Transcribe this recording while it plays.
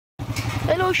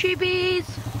Hello sheepies!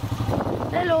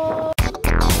 Hello!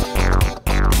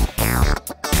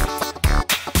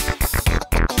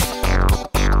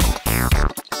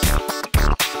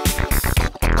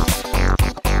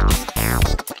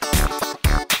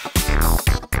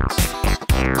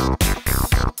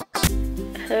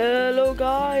 Hello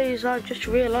guys, I've just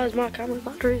realised my camera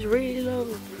battery is really low.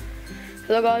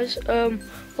 Hello guys,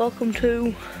 welcome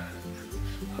to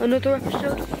another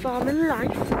episode of Farming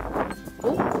Life.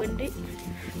 Oh, windy.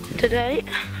 Today,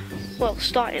 well,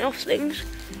 starting off things,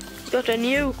 we've got a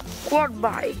new quad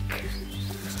bike.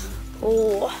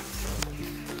 Oh,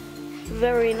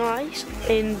 very nice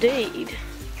indeed.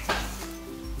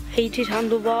 Heated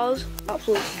handlebars,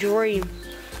 absolute dream.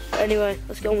 Anyway,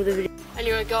 let's get on with the video.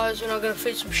 Anyway guys, we're now going to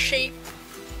feed some sheep.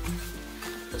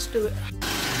 Let's do it.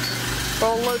 We're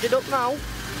all loaded up now.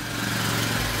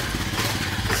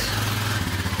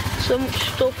 So much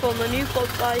stuff on the new quad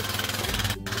bike.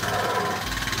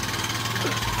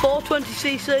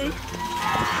 420cc.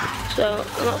 So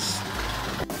that's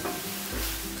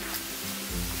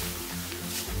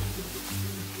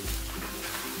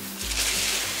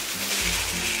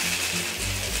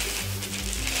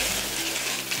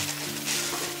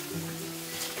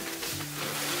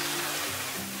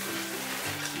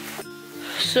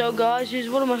so guys, here's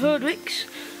one of my Herdwicks.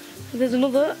 There's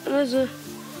another, and there's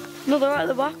another right at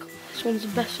the back. This one's the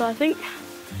best, I think.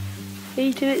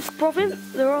 Eating its profit.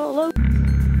 They're all low.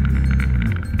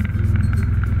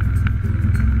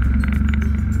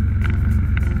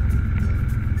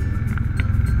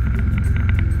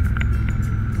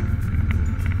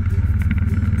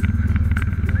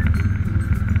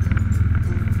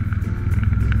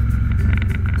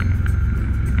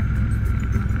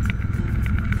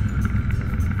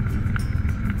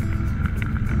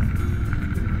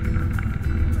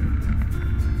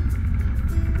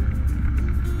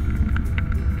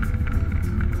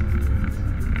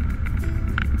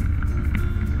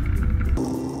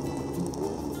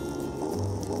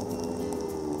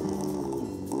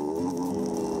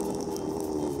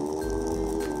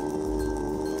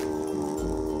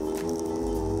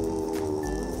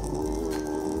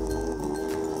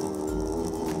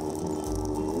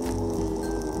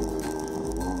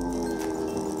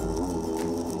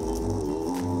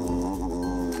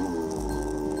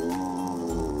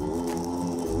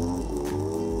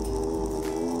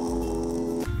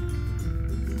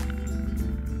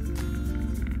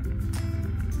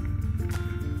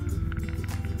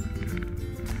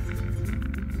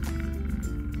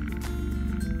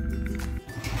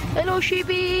 Hello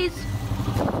sheepies!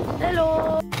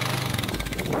 Hello!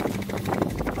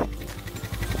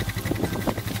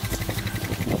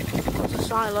 That's a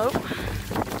silo.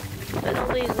 But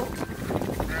not these ones.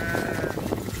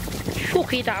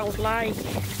 Chuck it out like.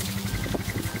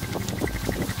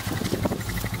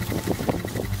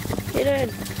 Get in.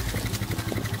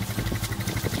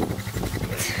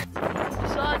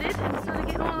 Decided, instead of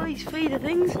getting one of these feeder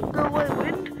things, go away the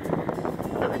wind,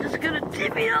 that we're just gonna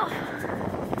dip it off.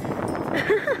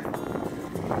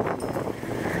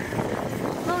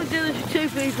 Not only do this for two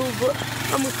people, but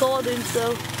I'm recording,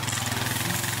 so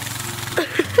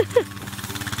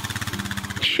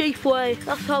cheap way.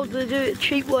 That's how they do it,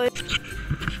 cheap way.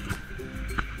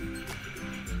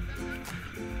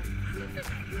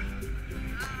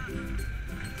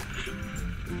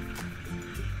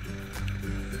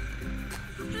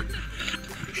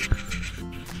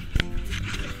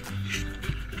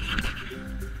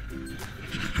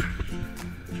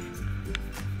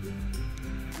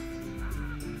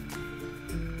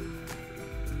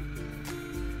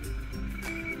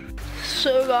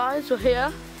 So guys, we're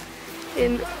here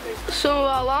in some of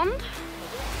our land.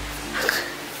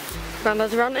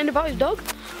 Grandad's ranting about his dog.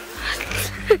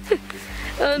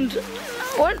 And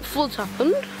when floods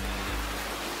happened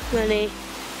many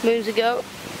moons ago,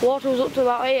 water was up to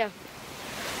about here,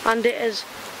 and it has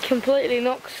completely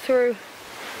knocked through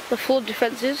the flood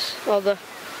defences, or the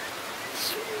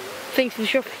things from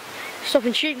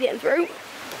stopping sheep getting through,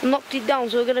 and knocked it down.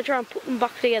 So we're going to try and put them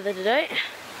back together today.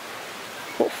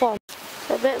 What fun.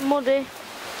 A bit muddy.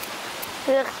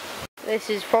 Ugh. This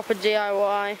is proper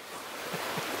DIY.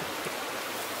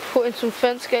 Putting some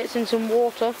fence gates in some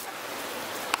water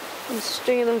and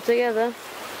stringing them together.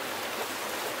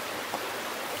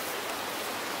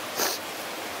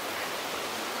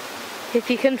 If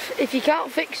you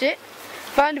can't fix it,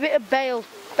 find a bit of bale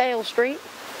string,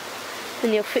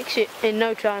 and you'll fix it in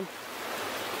no time.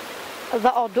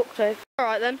 That or duct tape. All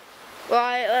right then.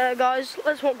 Right, guys,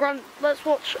 let's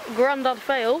watch Grandad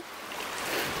fail.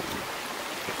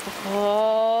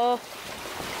 Oh,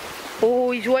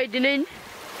 he's wading in.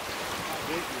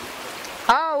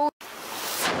 Ow!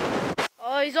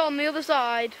 he's on the other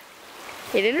side.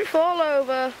 He didn't fall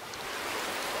over.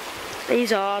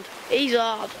 He's hard. He's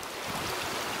hard.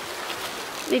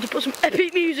 Need to put some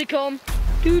epic music on.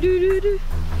 Do do do do.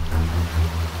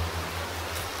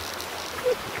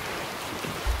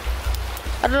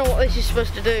 I don't know what this is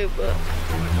supposed to do, but.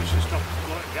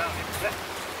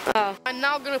 I'm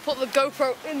now going to put the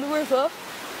GoPro in the river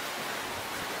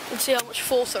and see how much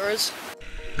force there is.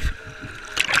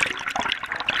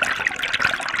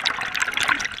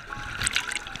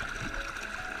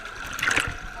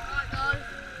 Alright guys,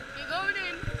 you're going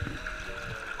in.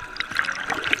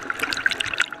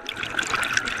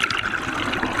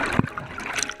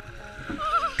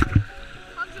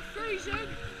 Hands are freezing.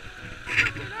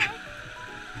 Fucking hell.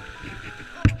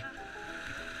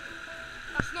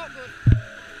 That's not good.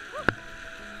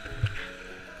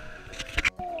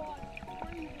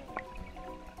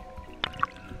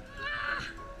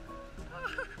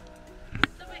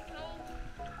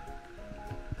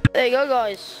 There you go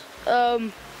guys,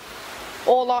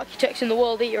 all architects in the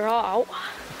world eat your heart out.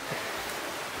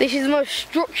 This is the most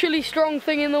structurally strong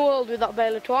thing in the world with that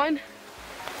bale of twine.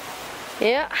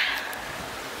 Yeah,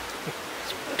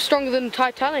 it's stronger than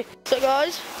Titanic. So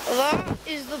guys, that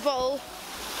is the bowl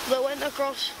that went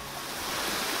across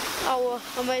our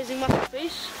amazing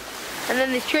masterpiece. And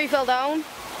then this tree fell down.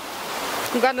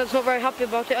 And Grandad's not very happy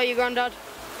about it, are you, Grandad?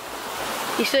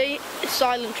 You see, it's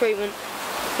silent treatment,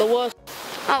 the worst.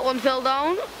 That one fell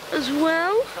down as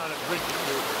well.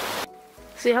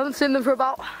 So you haven't seen them for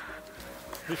about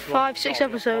 5-6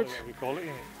 episodes.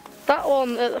 That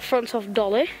one at the front's off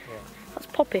Dolly. Yeah. That's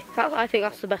Poppy. I think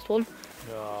that's the best one.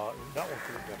 No, that one's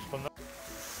the best one.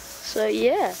 So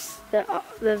yeah,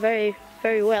 they're very,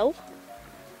 very well.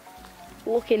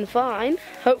 Looking fine.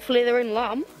 Hopefully they're in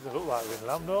lamb. They look like they're in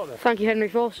lamb, don't they? Thank you, Henry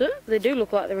Fawcett. They do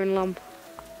look like they're in lamb.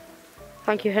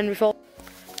 Thank you, Henry Fawcett.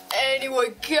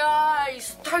 Anyway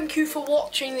guys, thank you for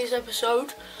watching this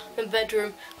episode in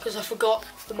bedroom, because I forgot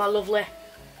my lovely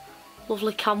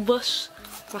canvas.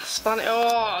 My Spanish,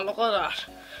 oh look at that.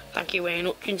 Thank you Wayne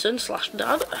Hutchinson /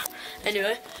 dad.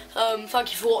 Anyway,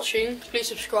 thank you for watching. Please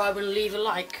subscribe and leave a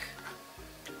like.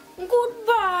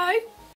 Goodbye.